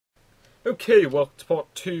Okay, welcome to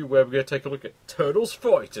part 2 where we're going to take a look at Turtles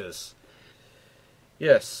Fighters.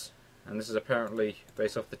 Yes, and this is apparently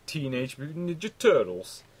based off the Teenage Mutant Ninja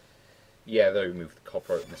Turtles. Yeah, they removed the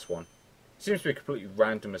copyright in this one. Seems to be completely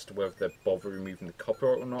random as to whether they bother removing the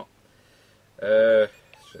copyright or not. Let's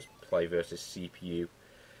just play versus CPU.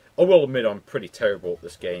 I will admit I'm pretty terrible at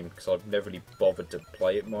this game because I've never really bothered to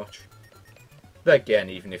play it much. Then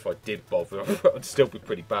again, even if I did bother, I'd still be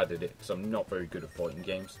pretty bad at it because I'm not very good at fighting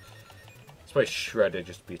games. Let's play Shredder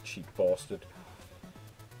just to be a cheap bastard.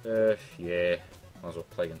 Yeah, might as well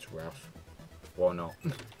play against Raph. Why not?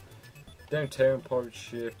 Downtown, pirate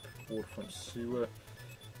ship, waterfront sewer.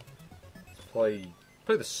 Let's play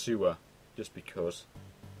the sewer, just because.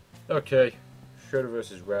 Okay, Shredder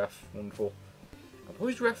versus Raph, wonderful. Why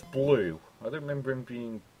is Raph blue? I don't remember him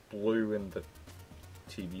being blue in the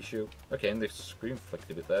TV show. Okay, and the screen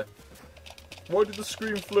flickered it there. Why did the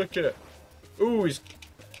screen flicker? Ooh, he's...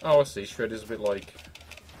 Oh, I see. Shredder's a bit like...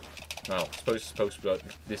 Well, I suppose it's supposed to be like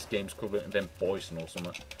this game's equivalent of them Bison or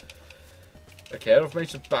something. Okay, I've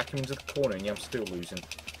managed to back him into the corner and yeah, I'm still losing.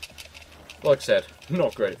 Like I said,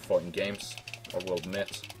 not great at fighting games, I will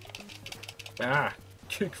admit. Ah!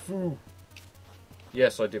 Kick fu!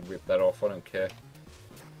 Yes, I did rip that off, I don't care.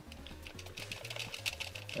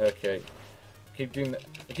 Okay. I keep doing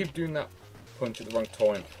that punch at the wrong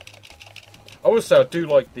time. Also, I do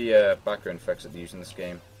like the background effects that they use in this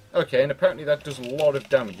game. Okay, and apparently that does a lot of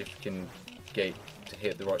damage if you can get to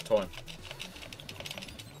hit at the right time.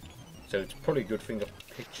 So it's probably a good thing I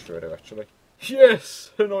picked Shredder, actually.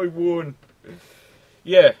 Yes! And I won!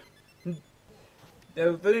 Yeah.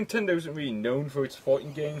 Now, the Nintendo isn't really known for its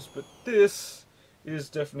fighting games, but this is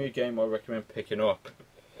definitely a game I recommend picking up.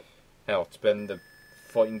 Hell, it's been the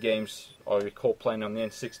fighting games I recall playing on the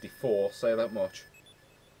N64, say that much.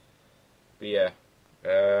 But yeah,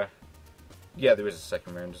 yeah, there is a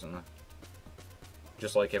second round, isn't there?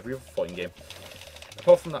 Just like every other fighting game.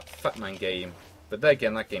 Apart from that Fat Man game, but then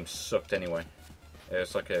again, that game sucked anyway.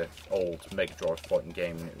 It's like an old Mega Drive fighting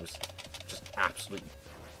game, and it was just absolutely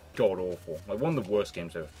god-awful. Like, one of the worst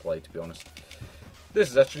games I've ever played, to be honest. This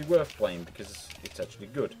is actually worth playing, because it's actually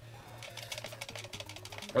good.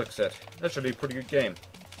 Like I said, actually a pretty good game.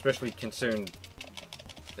 Especially considering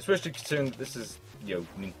that this is, you know,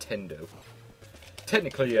 Nintendo.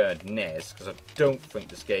 Technically NES, because I don't think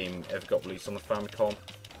this game ever got released on the Famicom.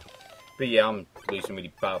 But yeah, I'm losing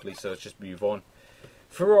really badly, so let's just move on.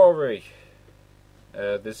 Ferrari.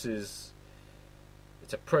 It's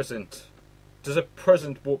a present. It is a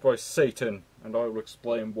present bought by Satan, and I will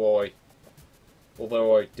explain why.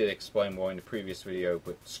 Although I did explain why in the previous video,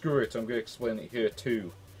 but screw it, I'm going to explain it here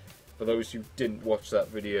too. For those who didn't watch that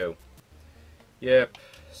video. Yep,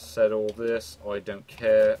 said all this, I don't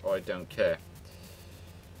care, I don't care.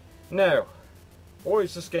 Now, why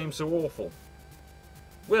is this game so awful?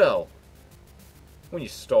 Well, when you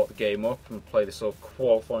start the game up and play this little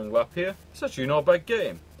qualifying lap here, it's actually not a bad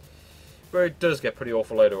game. But it does get pretty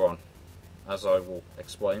awful later on, as I will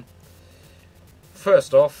explain.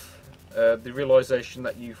 First off, the realisation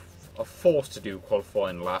that you are forced to do a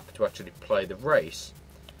qualifying lap to actually play the race.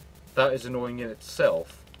 That is annoying in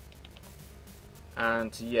itself.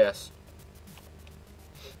 And yes,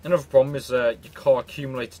 another problem is your car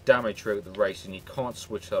accumulates damage throughout the race and you can't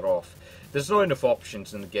switch that off. There's not enough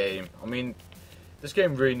options in the game. I mean, this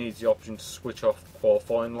game really needs the option to switch off the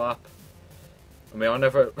qualifying lap. I mean, I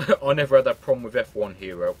never had that problem with F1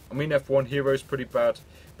 Hero. I mean, F1 Hero is pretty bad,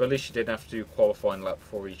 but at least you didn't have to do a qualifying lap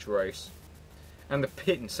before each race. And the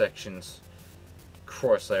pitting sections,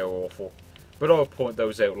 Christ, they are awful. But I'll point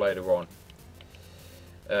those out later on.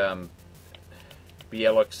 But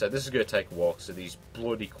yeah, like I said, this is going to take a while because of these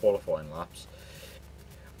bloody qualifying laps.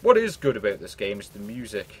 What is good about this game is the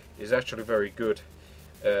music is actually very good.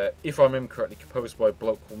 If I remember correctly, composed by a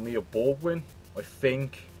bloke called Neil Baldwin, I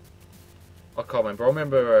think. I can't remember. I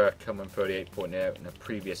remember Common38 pointing it out in a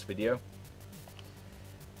previous video.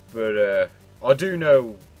 But I do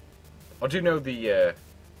know the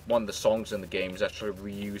one of the songs in the game is actually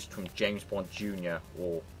reused from James Bond Jr.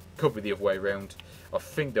 or could be the other way around. I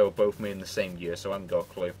think they were both made in the same year, so I haven't got a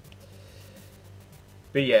clue.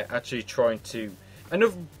 But yeah, actually trying to...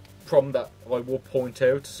 Another problem that I will point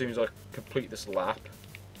out as soon as I complete this lap.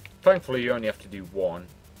 Thankfully you only have to do one,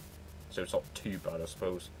 so it's not too bad I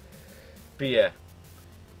suppose. But yeah,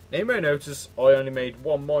 now you may notice I only made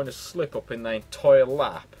one minor slip up in the entire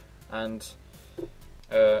lap. And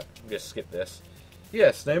I'm going to skip this.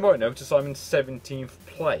 Yes, now you might notice I'm in 17th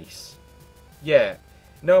place. Yeah,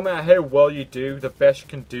 no matter how well you do, the best you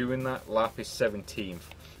can do in that lap is 17th.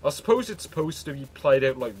 I suppose it's supposed to be played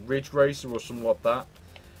out like Ridge Racer or something like that.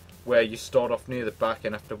 where you start off near the back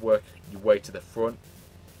and have to work your way to the front.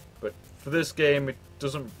 But for this game, it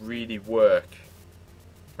doesn't really work.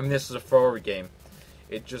 I mean, this is a Ferrari game.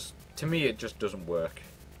 To me, it just doesn't work.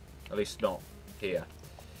 At least not here.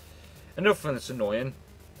 Another thing that's annoying,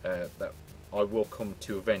 that I will come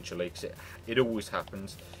to eventually, because it always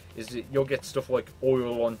happens, is that you'll get stuff like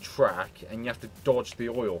oil on track, and you have to dodge the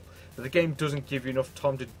oil. But the game doesn't give you enough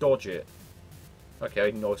time to dodge it.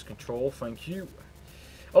 Okay, nice control, thank you.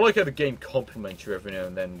 I like how the game compliments you every now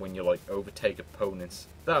and then when you like overtake opponents.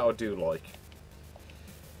 That I do like.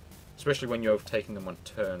 Especially when you're overtaking them on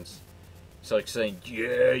turns. It's like saying,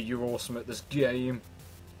 yeah, you're awesome at this game.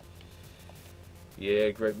 Yeah,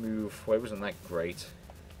 great move. Wait, wasn't that great?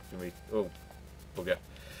 Oh, bugger.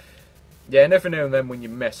 Yeah, and every now and then when you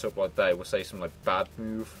mess up like that, it will say something like bad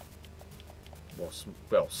move.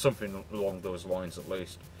 Well, something along those lines at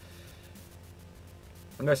least.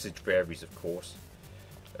 The message varies, of course.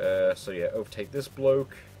 So yeah, overtake this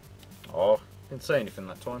bloke. Oh, didn't say anything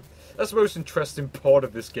that time. That's the most interesting part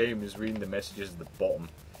of this game, is reading the messages at the bottom.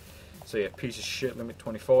 So yeah, piece of shit, limit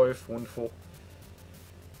 25, wonderful.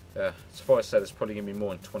 As far as I said, there's probably going to be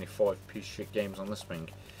more than 25 piece of shit games on this thing,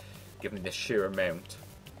 given the sheer amount.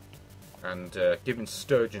 And given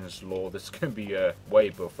Sturgeon's law, this can be way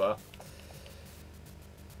above that.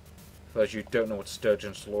 For those of you who don't know what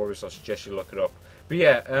Sturgeon's law is, I suggest you look it up. But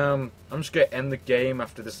yeah, I'm just going to end the game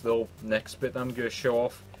after this little next bit that I'm going to show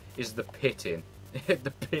off, is the pitting.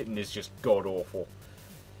 The pitting is just god-awful.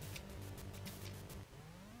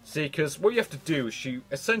 See, because what you have to do is you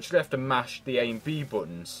essentially have to mash the A and B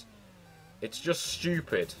buttons. It's just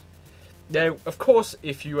stupid. Now, of course,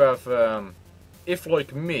 if you have, if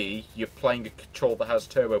like me, you're playing a controller that has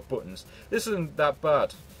turbo buttons, this isn't that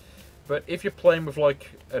bad. But if you're playing with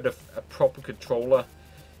like a proper controller,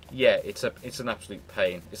 yeah, it's an absolute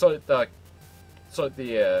pain. It's like that. It's like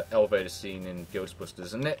the elevator scene in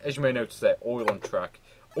Ghostbusters, and as you may notice there, oil on track,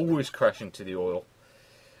 always crash into the oil.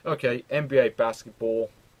 Okay, NBA basketball,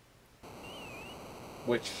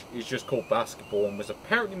 which is just called basketball and was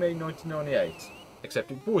apparently made in 1998,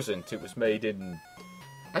 except it wasn't. It was made in...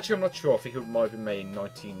 Actually, I'm not sure. I think it might have been made in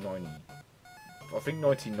 1990. I think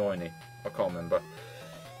 1990. I can't remember.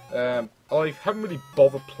 I haven't really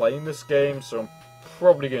bothered playing this game, so I'm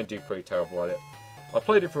probably going to do pretty terrible at it. I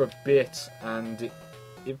played it for a bit, and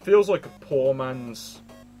it feels like a poor man's...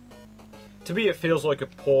 To me, it feels like a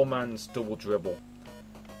poor man's double dribble.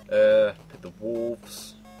 Pick the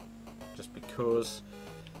Wolves, just because.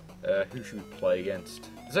 Who should we play against?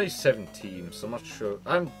 There's only 7 teams, so I'm not sure.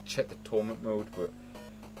 I haven't checked the tournament mode, but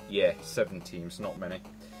yeah, 7 teams, not many.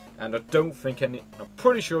 And I don't think any... I'm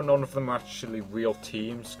pretty sure none of them are actually real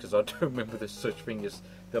teams, because I don't remember there's such thing as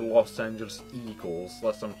the Los Angeles Eagles.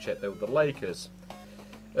 Last time I checked, they were the Lakers.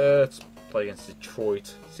 Let's play against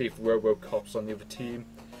Detroit, see if RoboCop's on the other team.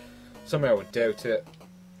 Somehow I doubt it,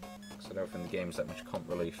 because I don't think the game's that much comp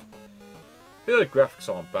relief. The graphics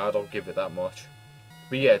aren't bad, I'll give it that much.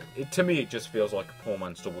 But yeah, to me it just feels like a poor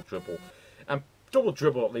man's double dribble. And double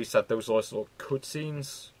dribble at least had those nice little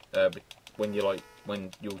cutscenes, when you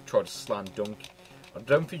try to slam dunk. I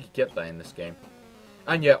don't think you get that in this game.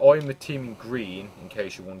 And yeah, I'm the team in green, in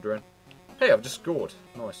case you're wondering. Hey, I've just scored.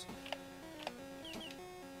 Nice.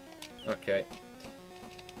 Okay.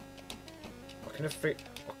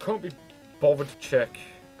 I can't be bothered to check.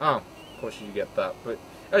 Ah, of course you get that. But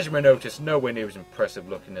as you may notice, nowhere near as impressive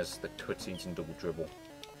looking as the cutscenes in Double Dribble.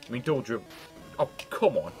 I mean, Double Dribble... Oh,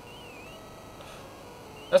 come on.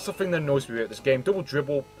 That's the thing that annoys me about this game. Double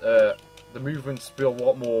Dribble, the movements feel a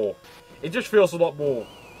lot more... It just feels a lot more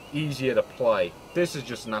easier to play. This is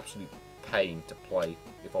just an absolute pain to play,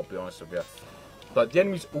 if I'll be honest with you. But the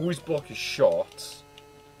enemies always block your shots.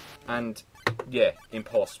 And, yeah,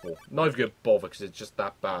 impossible. Not even going to bother because it's just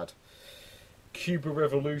that bad. Cuba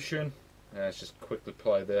Revolution. Let's just quickly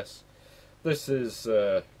play this. This is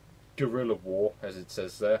Guerrilla War, as it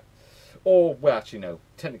says there. Or, well, actually, no.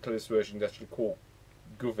 Technically, this version is actually called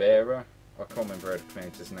Guevara. I can't remember how to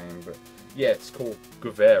pronounce his name, but yeah, it's called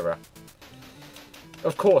Guevara.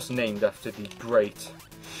 Of course, named after the great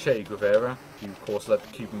Che Guevara, who, of course, led the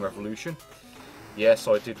Cuban Revolution. Yes,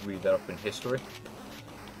 I did read that up in history.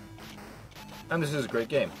 And this is a great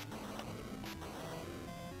game.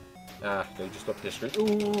 Ah, they just up history.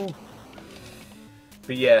 Ooh!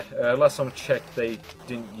 But yeah, last time I checked, they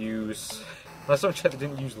didn't use... Last time I checked, they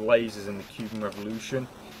didn't use lasers in the Cuban Revolution.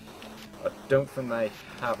 I don't think they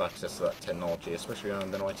have access to that technology, especially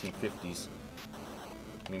in the 1950s.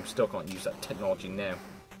 I mean, we still can't use that technology now.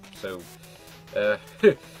 So,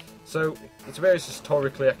 so it's very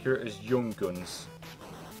historically accurate as Young Guns,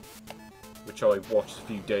 which I watched a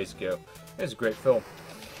few days ago. It's a great film.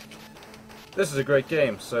 this is a great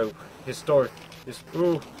game. So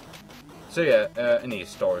So yeah, any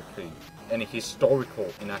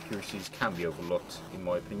historical inaccuracies can be overlooked, in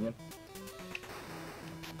my opinion.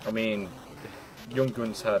 I mean, Young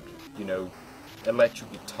Guns had, you know,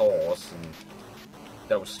 electric guitars, and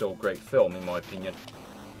that was still a great film, in my opinion.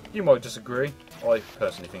 You might disagree. I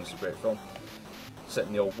personally think it's a great film. Set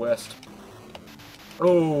in the Old West.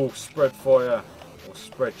 Oh, spread fire. Or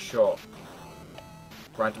spread shot.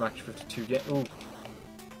 Random action 52 game. Ooh.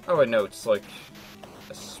 Oh, I know, it's like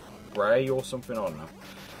a spray or something. I don't know.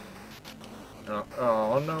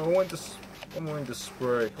 Oh no, I want the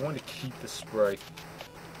spray. I want to keep the spray.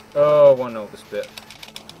 Oh, I know this bit.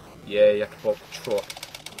 Yeah, you have to blow up the truck.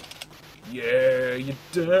 Yeah, you're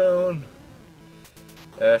down.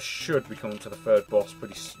 Should be coming to the third boss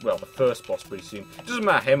the first boss pretty soon. It doesn't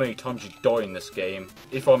matter how many times you die in this game.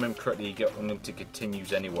 If I remember correctly, you get unlimited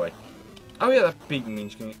continues anyway. Oh yeah, that beating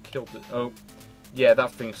means you're gonna get killed. Oh, yeah,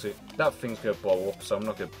 that thing's gonna blow up, so I'm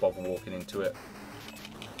not gonna bother walking into it.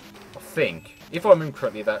 I think, if I remember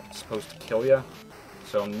correctly, that's supposed to kill you,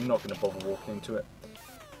 so I'm not gonna bother walking into it.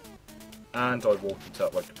 And I walked into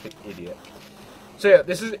that like a big idiot. So yeah,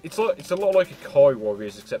 it's a lot like a Kai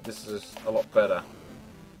Warriors, except this is a lot better.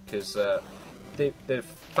 Because the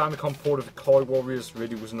Famicom port of the Kai Warriors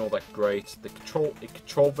really wasn't all that great. It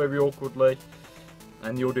controlled very awkwardly,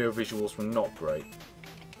 and the audio visuals were not great.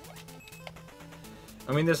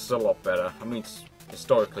 I mean, this is a lot better. I mean, it's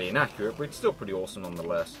historically inaccurate, but it's still pretty awesome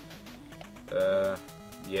nonetheless.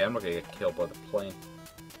 Yeah, I'm not gonna get killed by the plane.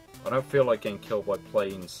 I don't feel like getting killed by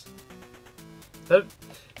planes.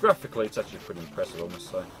 Graphically, it's actually pretty impressive, I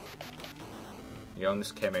must say. You know, and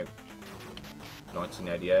this came out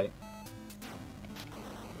 1988.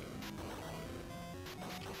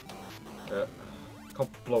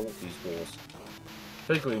 Can't blow up these walls.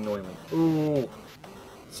 Particularly annoying me. Ooh,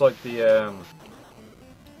 it's like the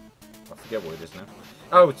I forget what it is now.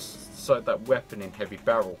 Oh, it's like that weapon in Heavy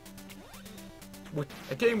Barrel.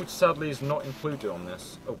 A game which sadly is not included on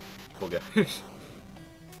this. Oh, bugger.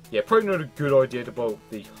 Yeah, probably not a good idea to blow up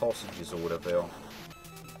the hostages or whatever they are.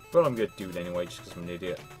 But I'm gonna do it anyway, just because I'm an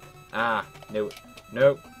idiot. Ah, no,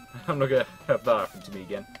 no, I'm not gonna have that happen to me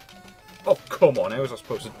again. Oh, come on, how was I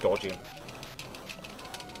supposed to dodge him?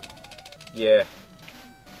 Yeah.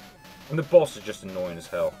 And the boss is just annoying as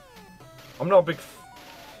hell. I'm not a big...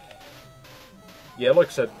 Yeah, like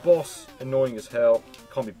I said, boss, annoying as hell.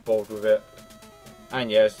 Can't be bothered with it.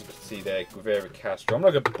 And yeah, as you can see there, Guevara Castro. I'm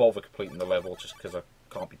not going to bother completing the level just because I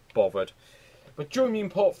can't be bothered. But join me in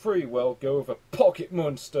part 3, where I'll go over Pocket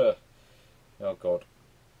Monster. Oh god.